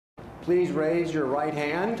Please raise your right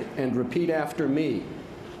hand and repeat after me.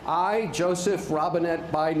 I, Joseph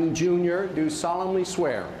Robinette Biden, Jr., do solemnly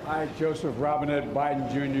swear I, Joseph Robinette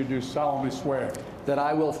Biden, Jr., do solemnly swear that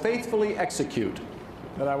I will faithfully execute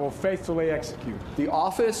that I will faithfully execute the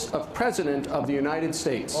office of President of the United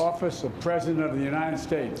States office of President of the United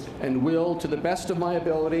States and will, to the best of my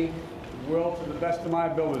ability,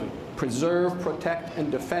 preserve, protect,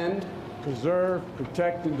 and defend preserve,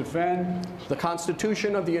 protect, and defend the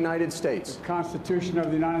Constitution of the United States. the Constitution of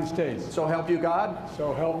the United States. So help you God.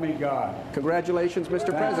 So help me God. Congratulations, Mr.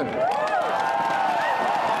 Thank you. President.